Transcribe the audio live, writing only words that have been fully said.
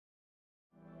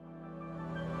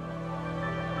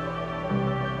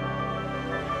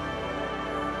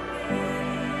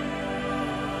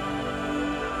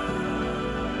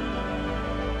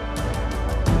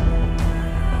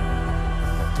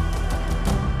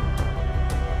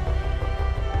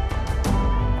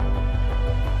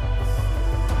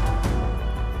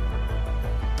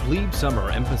Plebe Summer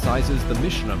emphasizes the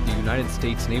mission of the United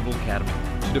States Naval Academy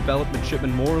to develop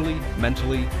midshipmen morally,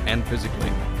 mentally, and physically.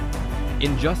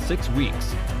 In just 6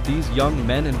 weeks, these young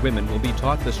men and women will be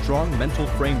taught the strong mental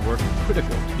framework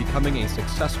critical to becoming a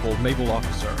successful naval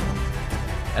officer.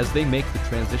 As they make the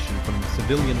transition from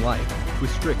civilian life to a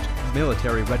strict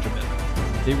military regimen,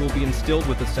 they will be instilled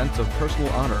with a sense of personal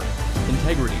honor,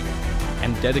 integrity,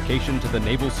 and dedication to the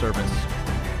naval service.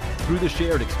 Through the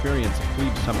shared experience of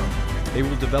Plebe Summer, they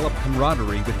will develop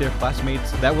camaraderie with their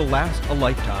classmates that will last a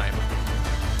lifetime.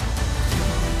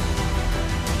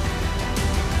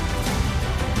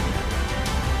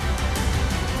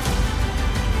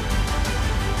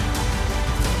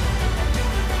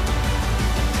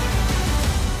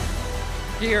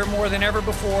 Here, more than ever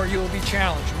before, you will be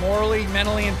challenged morally,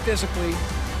 mentally, and physically,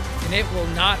 and it will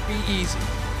not be easy.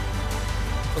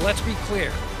 But let's be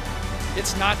clear,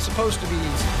 it's not supposed to be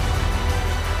easy.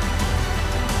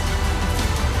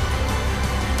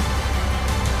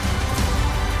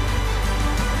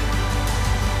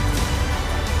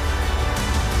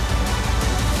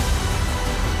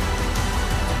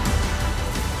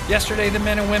 Yesterday, the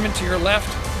men and women to your left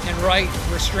and right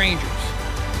were strangers.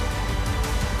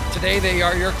 Today, they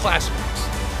are your classmates.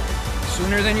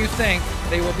 Sooner than you think,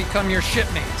 they will become your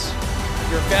shipmates,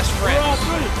 your best friends.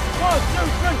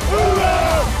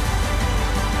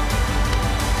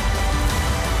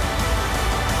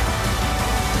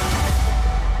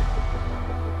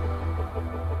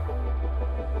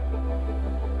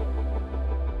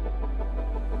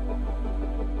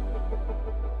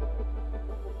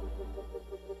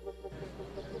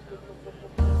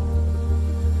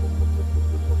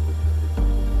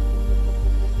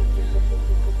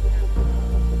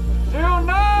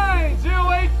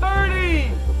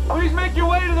 Please make your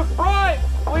way to the front.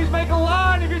 Please make a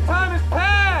line if your time has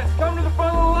passed. Come to the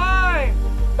front of the line.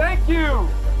 Thank you.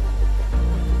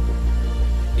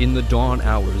 In the dawn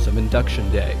hours of induction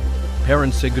day,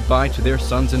 parents say goodbye to their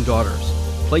sons and daughters,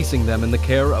 placing them in the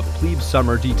care of Plebe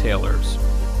Summer detailers.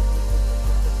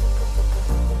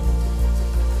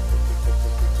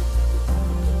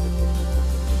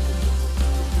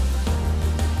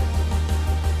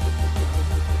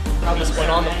 How this went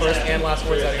on, the first and last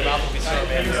words out of your mouth will be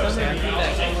surveyed. You understand?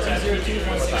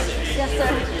 Yes, sir.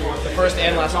 The first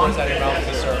and last words out of your mouth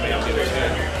will be surveyed. All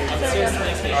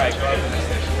right, go ahead.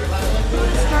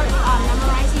 Start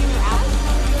memorizing your hours,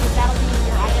 because that'll be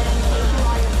your identification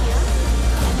while you're here.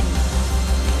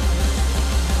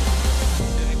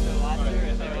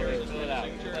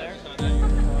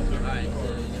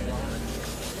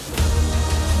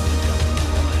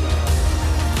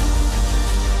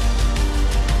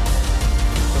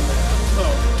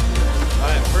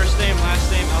 First name,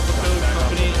 last name, alpha code,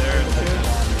 company,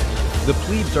 The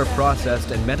plebes are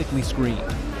processed and medically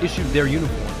screened, issued their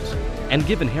uniforms, and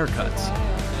given haircuts.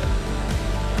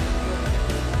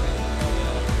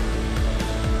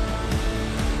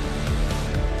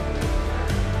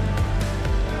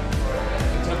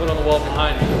 Put on the wall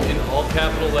behind you, in all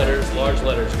capital letters, large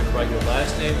letters, you can write your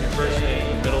last name, your first name,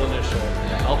 your middle initial,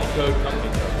 alpha code,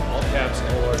 company code, all caps,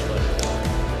 all large letters.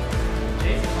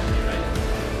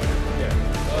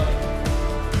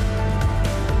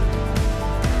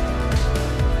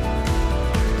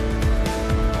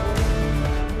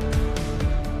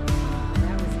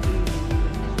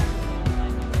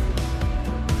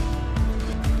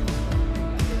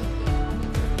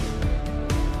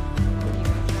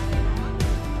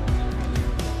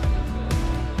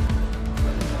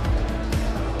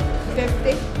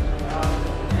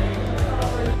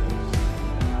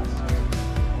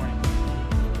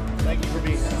 Thank you for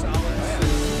being solid.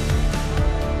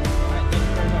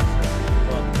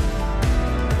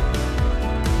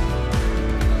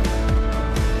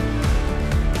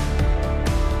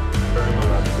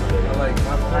 I like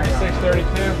 3632.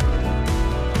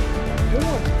 Good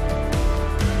one.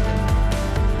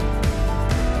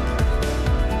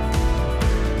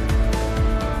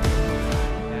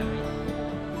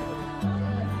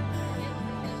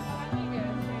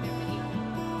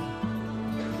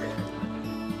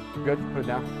 Good, put it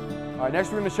down. All right,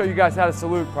 next we're going to show you guys how to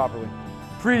salute properly.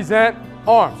 Present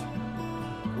arms.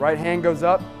 Right hand goes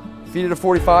up, feet at a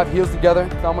 45, heels together,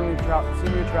 thumb on your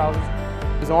trousers.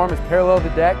 His arm is parallel to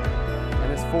the deck,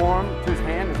 and his forearm to his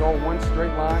hand is all one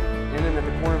straight line, and then at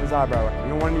the corner of his eyebrow. You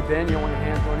don't want any bend, you don't want your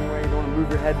hands going anywhere, you don't want to move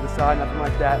your head to the side, nothing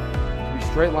like that. It should be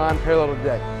straight line, parallel to the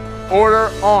deck. Order,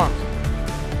 arms.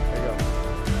 There you go.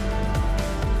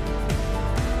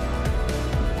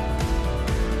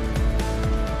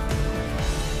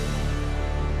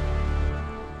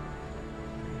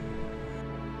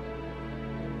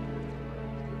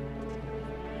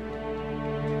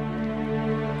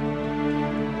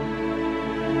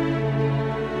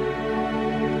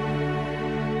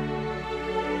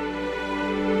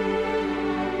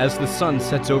 As the sun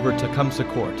sets over Tecumseh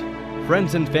Court,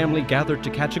 friends and family gather to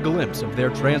catch a glimpse of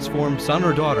their transformed son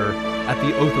or daughter at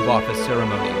the oath of office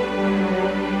ceremony.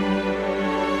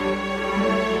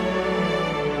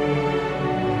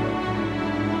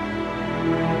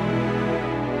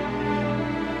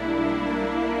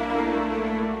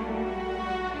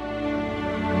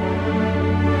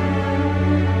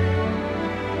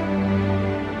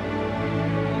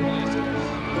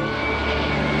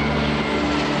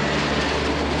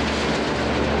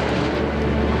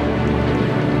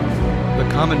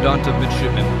 Commandant of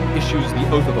Midshipmen issues the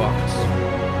oath of office.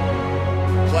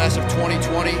 Class of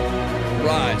 2020,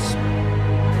 rise.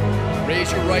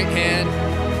 Raise your right hand.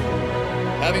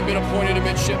 Having been appointed a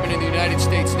midshipman in the United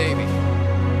States Navy,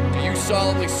 do you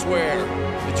solemnly swear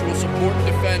that you will support and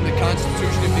defend the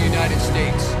Constitution of the United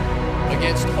States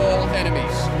against all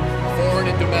enemies, foreign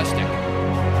and domestic,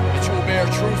 that you will bear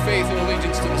true faith and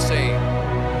allegiance to the same,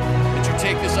 that you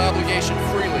take this obligation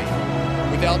freely,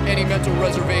 without any mental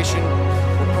reservation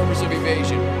or purpose of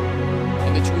evasion,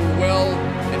 and that you will well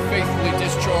and faithfully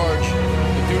discharge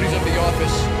the duties of the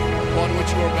office upon which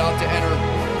you are about to enter.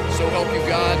 So help you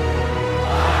God.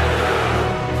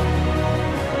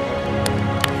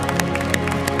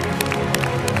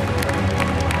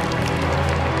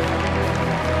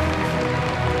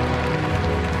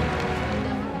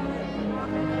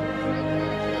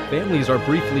 Families are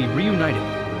briefly reunited.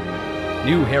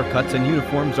 New haircuts and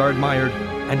uniforms are admired,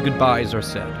 and goodbyes are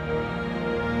said.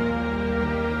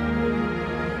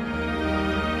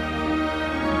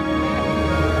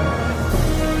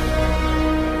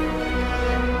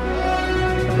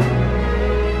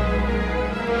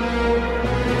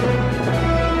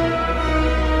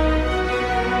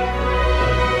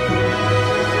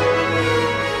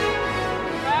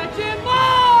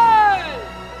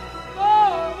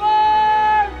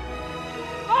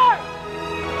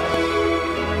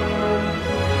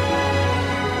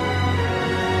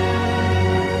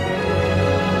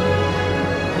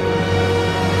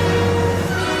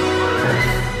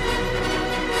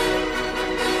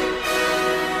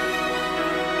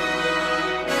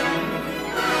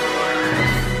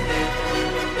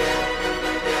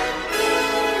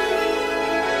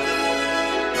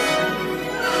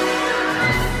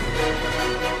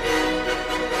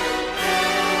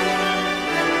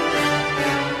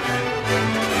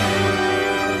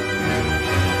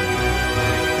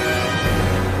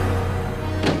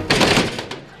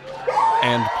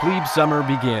 And Plebe Summer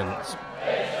begins.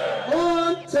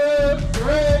 1, 2,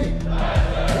 3.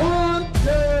 1, 2, 3.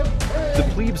 The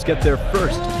plebes get their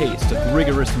first taste of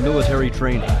rigorous military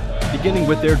training, beginning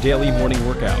with their daily morning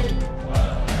workout.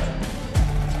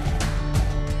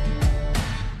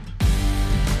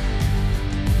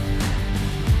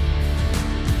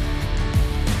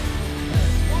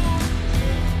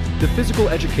 The physical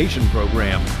education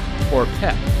program, or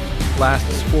PEP,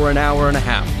 lasts for an hour and a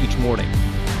half each morning.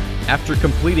 After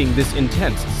completing this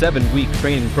intense 7-week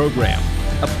training program,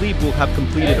 a plebe will have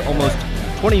completed almost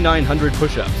 2,900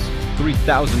 push-ups,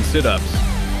 3,000 sit-ups,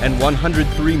 and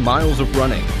 103 miles of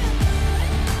running.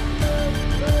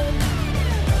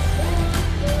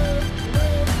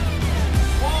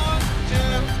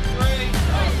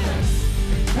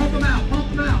 Pump them out, pump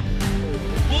them out.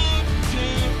 1, 2,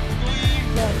 3.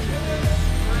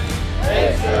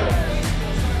 Yes, sir.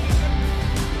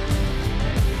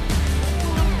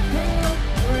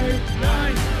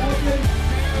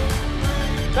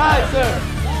 Guys, sir.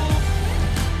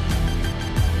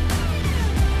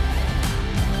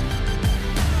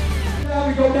 Now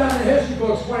we go down in the history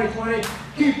books, 2020.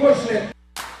 Keep pushing it.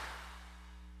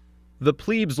 The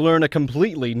plebes learn a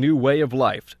completely new way of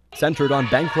life, centered on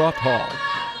Bancroft Hall.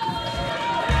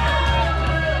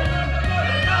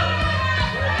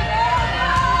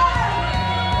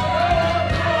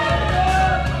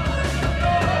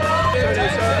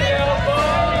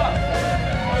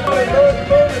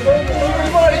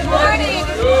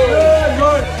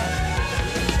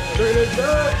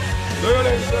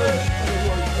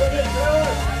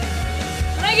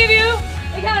 When I give you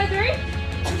the count of 3, I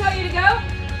tell you to go.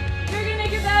 You're going to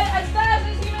make your bed as fast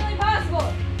as humanly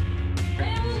possible.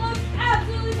 And it will look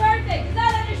absolutely perfect. Is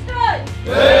that understood?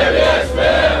 Ma'am, yes,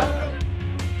 ma'am.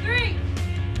 3,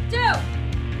 2,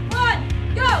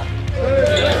 1, go!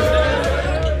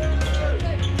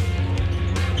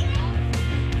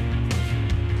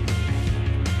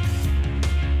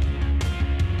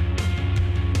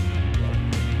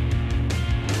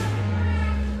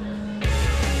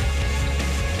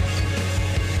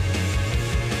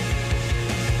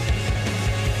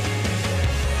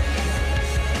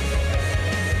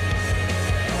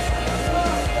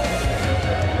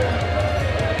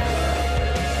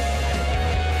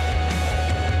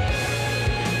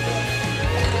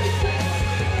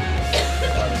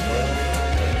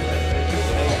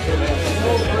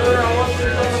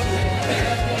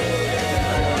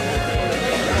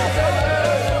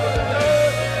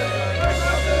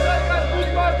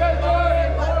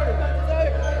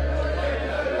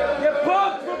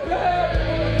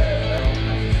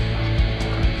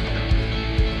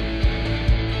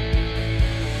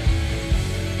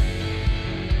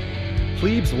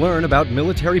 plebes learn about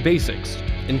military basics,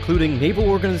 including naval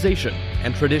organization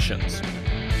and traditions.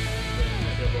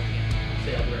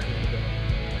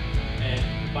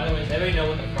 And by the way, does anybody know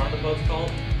what the front of the boat's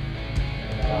called?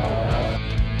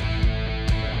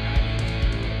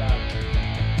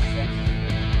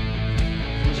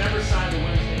 Whichever side of the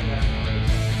wind is named after the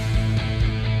race.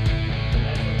 And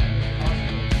that's what happens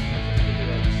possibly.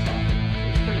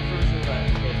 It's pretty crucial that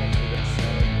you pay attention to this.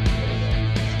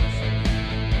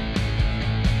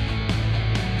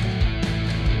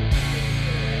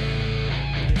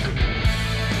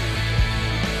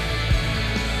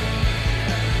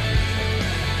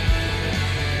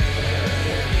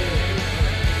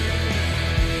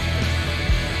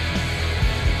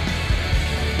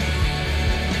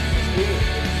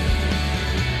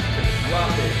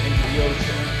 Drop it into the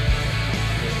ocean.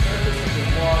 The surface of the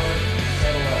water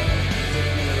settle at a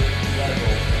particular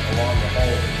level along the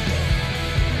hull of the ship.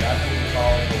 That's what we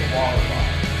call the water line.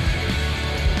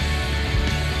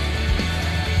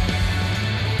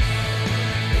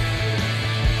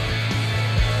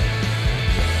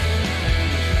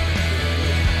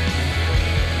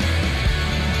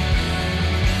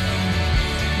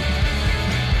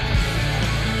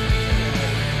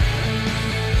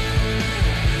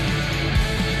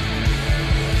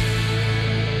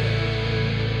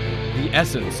 The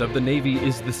essence of the Navy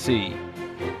is the sea.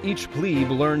 Each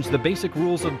plebe learns the basic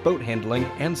rules of boat handling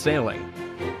and sailing.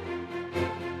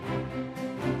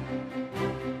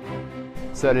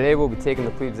 So today we'll be taking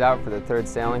the plebes out for the 3rd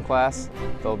sailing class.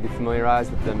 They'll be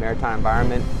familiarized with the maritime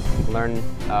environment, learn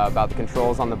about the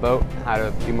controls on the boat, how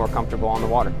to be more comfortable on the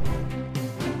water.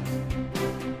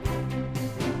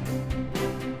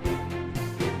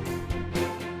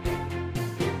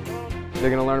 They're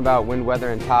going to learn about wind,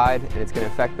 weather, and tide, and it's going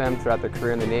to affect them throughout their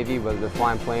career in the Navy, whether they're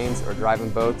flying planes or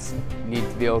driving boats. You need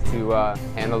to be able to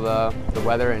handle the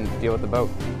weather and deal with the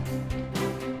boat.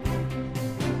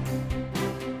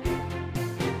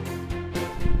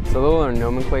 So they'll learn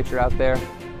nomenclature out there,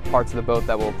 parts of the boat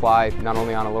that will apply not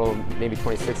only on a little Navy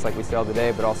 26 like we sailed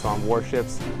today, but also on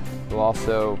warships. They'll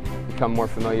also become more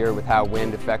familiar with how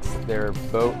wind affects their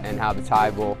boat and how the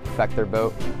tide will affect their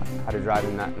boat, how to drive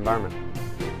in that environment.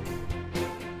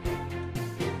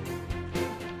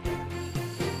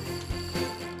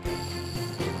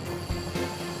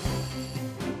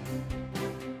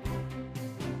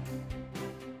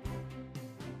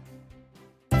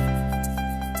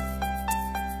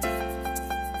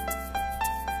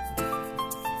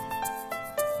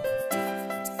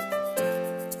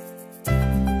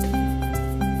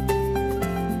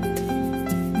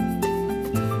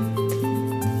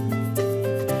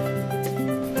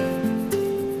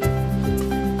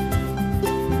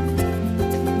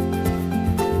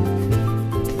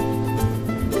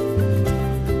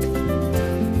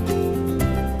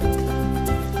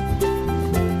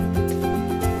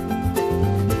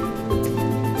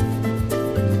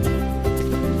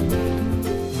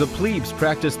 The plebes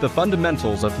practice the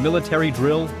fundamentals of military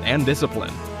drill and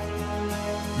discipline.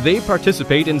 They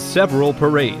participate in several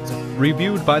parades,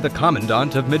 reviewed by the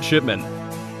Commandant of Midshipmen.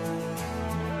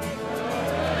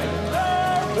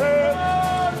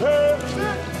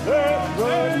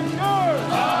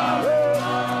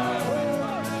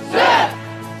 Set!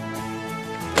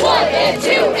 1 and 2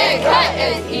 and cut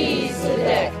and ease the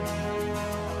deck.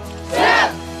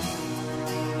 Set!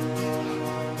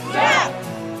 Set!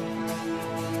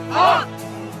 Up!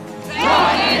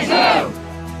 Down and 2!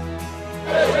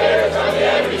 The spirits on the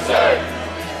enemy surge!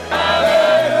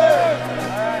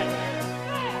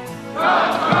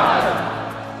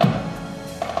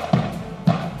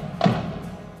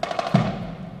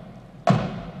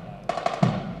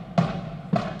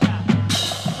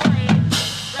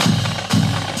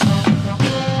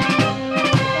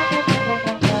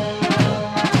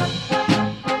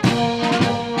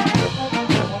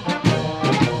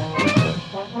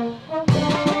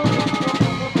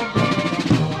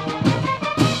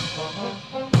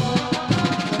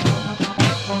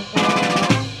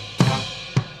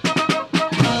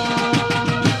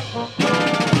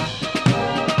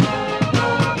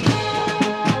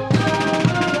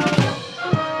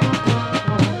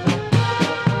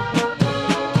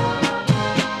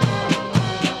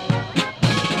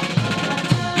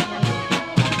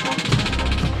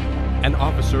 An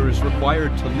officer is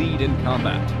required to lead in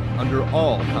combat under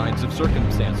all kinds of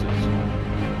circumstances.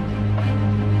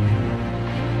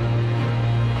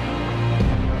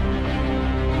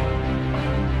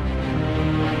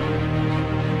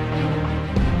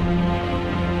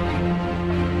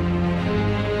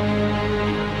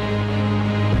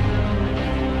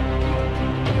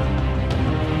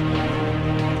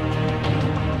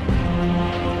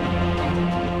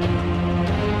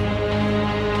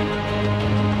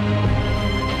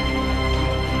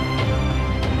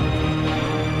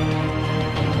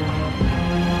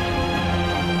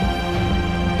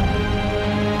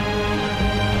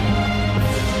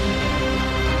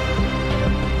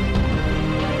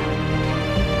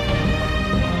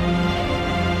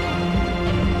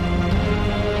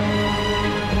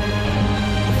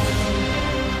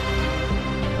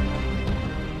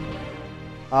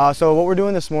 So what we're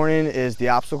doing this morning is the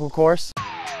obstacle course.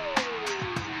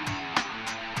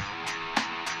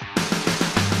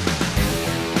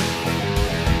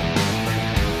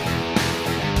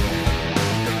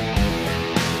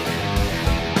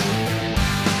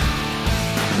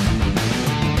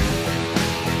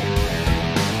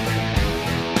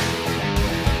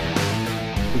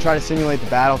 We try to simulate the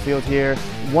battlefield here.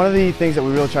 One of the things that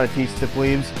we really try to teach to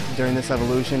plebes during this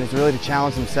evolution is really to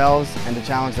challenge themselves and to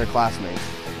challenge their classmates.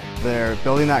 They're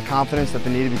building that confidence that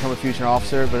they need to become a future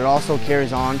officer, but it also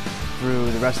carries on through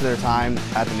the rest of their time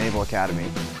at the Naval Academy.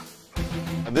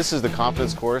 This is the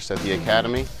confidence course at the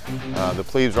Academy. The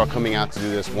plebes are all coming out to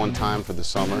do this one time for the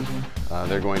summer.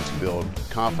 They're going to build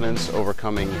confidence,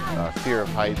 overcoming fear of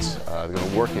heights. They're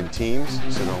going to work in teams,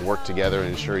 so they're going to work together and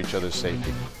ensure each other's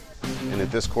safety. And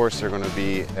at this course, they're going to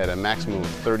be at a maximum of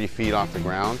 30 feet off the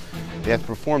ground. They have to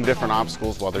perform different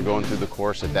obstacles while they're going through the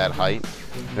course at that height.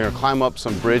 They're going to climb up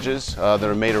some bridges that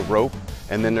are made of rope,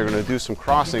 and then they're going to do some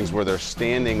crossings where they're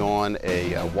standing on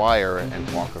a wire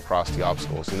and walk across the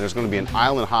obstacles. And there's going to be an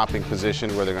island hopping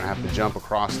position where they're going to have to jump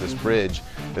across this bridge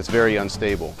that's very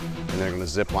unstable, and they're going to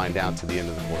zip line down to the end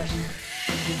of the course.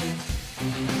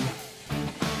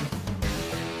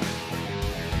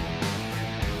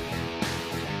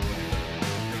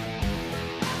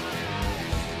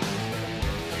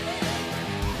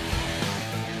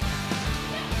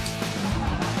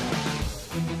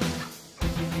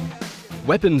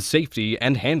 Weapons safety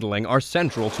and handling are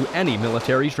central to any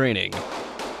military training.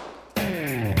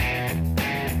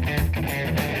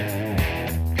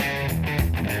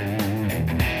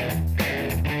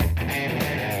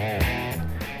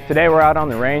 Today we're out on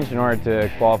the range in order to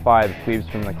qualify the plebes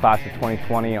from the class of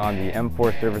 2020 on the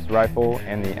M4 service rifle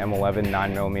and the M11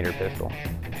 9mm pistol.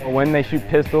 When they shoot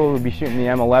pistol, we'll be shooting the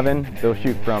M11. They'll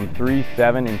shoot from 3,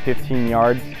 7, and 15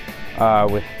 yards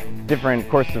with different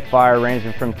courses of fire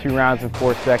ranging from 2 rounds in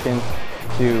 4 seconds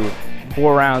to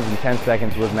 4 rounds in 10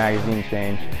 seconds with magazine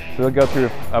change. So they'll go through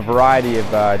a variety of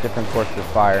different courses of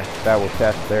fire that will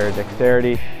test their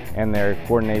dexterity and their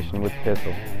coordination with the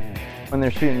pistol. When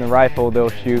they're shooting the rifle, they'll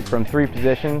shoot from 3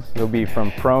 positions. They'll be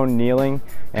from prone, kneeling,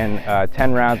 and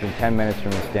 10 rounds in 10 minutes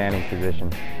from the standing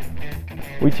position.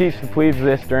 We teach the plebes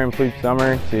this during Plebe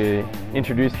Summer to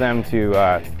introduce them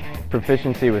to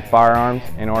proficiency with firearms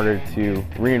in order to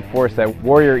reinforce that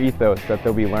warrior ethos that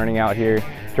they'll be learning out here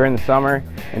during the summer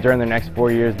and during their next 4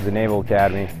 years at the Naval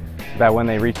Academy, so that when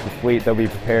they reach the fleet, they'll be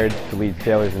prepared to lead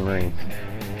sailors and Marines.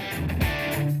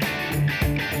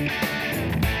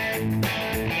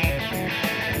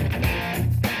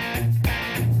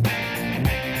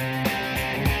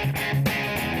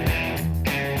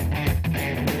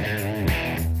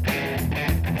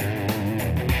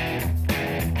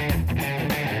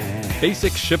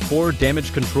 Basic shipboard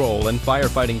damage control and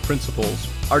firefighting principles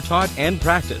are taught and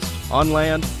practiced on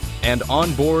land and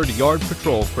on board yard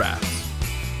patrol crafts.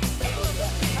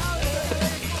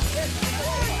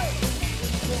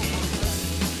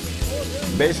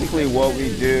 Basically what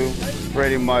we do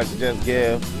pretty much just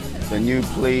give the new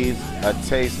plebes a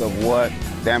taste of what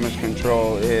damage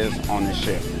control is on the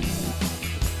ship.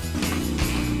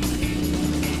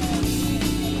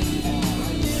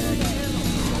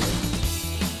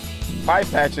 Pipe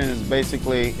patching is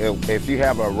basically, if you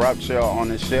have a rupture on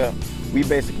the ship, we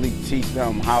basically teach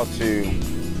them how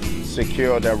to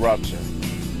secure that rupture.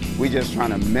 We're just trying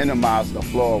to minimize the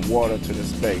flow of water to the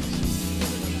space.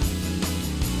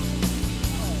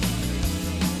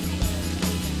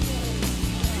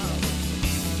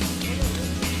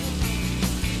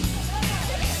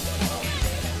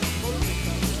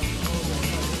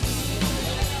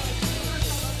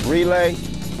 Relay,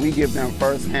 we give them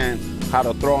firsthand how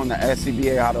to throw on the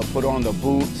SCBA, how to put on the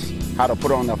boots, how to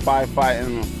put on the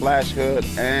firefighting flash hood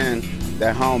and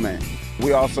the helmet.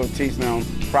 We also teach them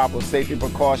proper safety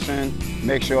precaution,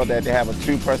 make sure that they have a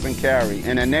 2-person carry.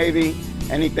 In the Navy,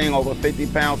 anything over 50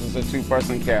 pounds is a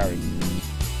 2-person carry.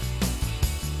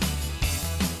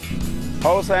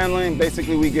 Hose handling,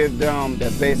 basically we give them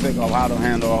the basic of how to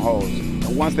handle a hose.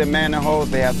 Once they man the hose,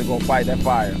 they have to go fight that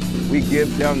fire. We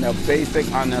give them the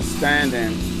basic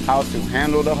understanding how to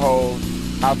handle the hose,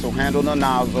 how to handle the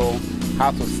nozzle, how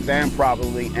to stand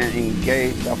properly and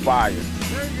engage the fire.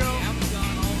 There you go.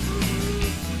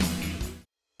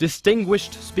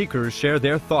 Distinguished speakers share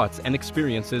their thoughts and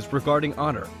experiences regarding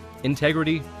honor,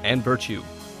 integrity, and virtue.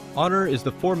 Honor is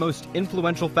the foremost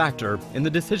influential factor in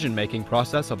the decision-making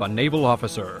process of a naval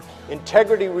officer.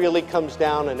 Integrity really comes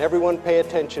down, and everyone pay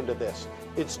attention to this.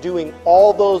 It's doing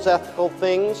all those ethical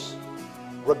things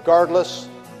regardless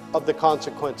of the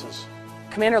consequences.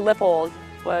 Commander Lippold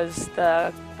was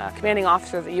the commanding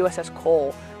officer of the USS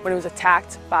Cole when it was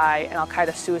attacked by an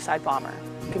Al-Qaeda suicide bomber.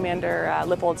 Commander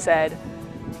Lippold said,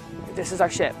 "This is our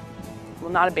ship.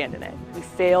 We'll not abandon it. We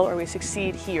fail or we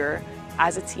succeed here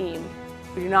as a team.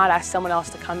 We do not ask someone else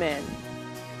to come in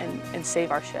and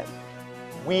save our ship."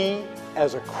 We,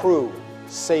 as a crew,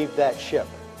 saved that ship.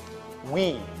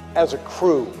 We, as a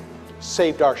crew,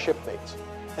 saved our shipmates.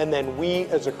 And then we,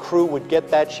 as a crew, would get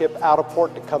that ship out of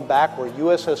port to come back where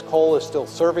USS Cole is still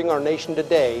serving our nation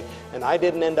today, and I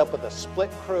didn't end up with a split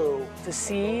crew. To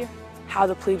see how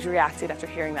the plebes reacted after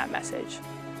hearing that message,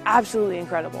 absolutely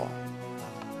incredible.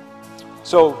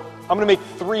 So I'm going to make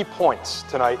 3 points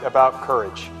tonight about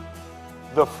courage.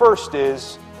 The first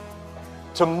is,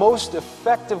 to most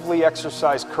effectively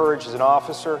exercise courage as an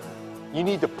officer, you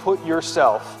need to put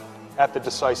yourself at the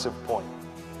decisive point.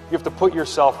 You have to put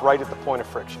yourself right at the point of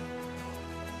friction.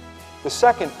 The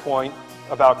second point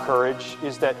about courage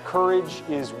is that courage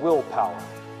is willpower.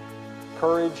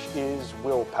 Courage is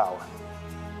willpower.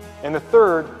 And the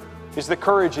third is that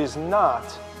courage is not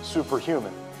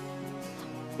superhuman.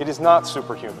 It is not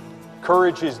superhuman.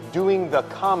 Courage is doing the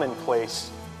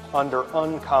commonplace under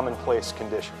uncommonplace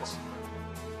conditions.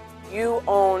 You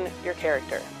own your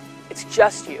character. It's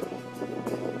just you.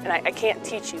 And I can't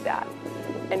teach you that.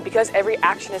 And because every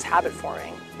action is habit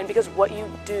forming, and because what you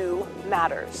do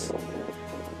matters,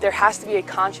 there has to be a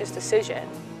conscious decision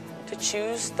to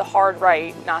choose the hard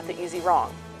right, not the easy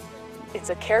wrong. It's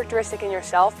a characteristic in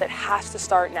yourself that has to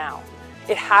start now.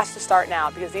 It has to start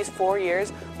now, because these 4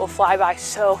 years will fly by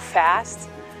so fast,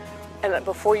 and that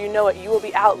before you know it, you will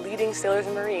be out leading sailors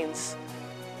and Marines.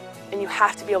 And you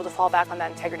have to be able to fall back on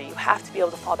that integrity. You have to be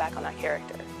able to fall back on that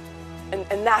character.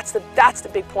 And that's the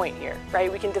big point here, right?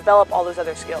 We can develop all those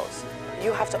other skills.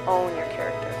 You have to own your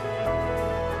character.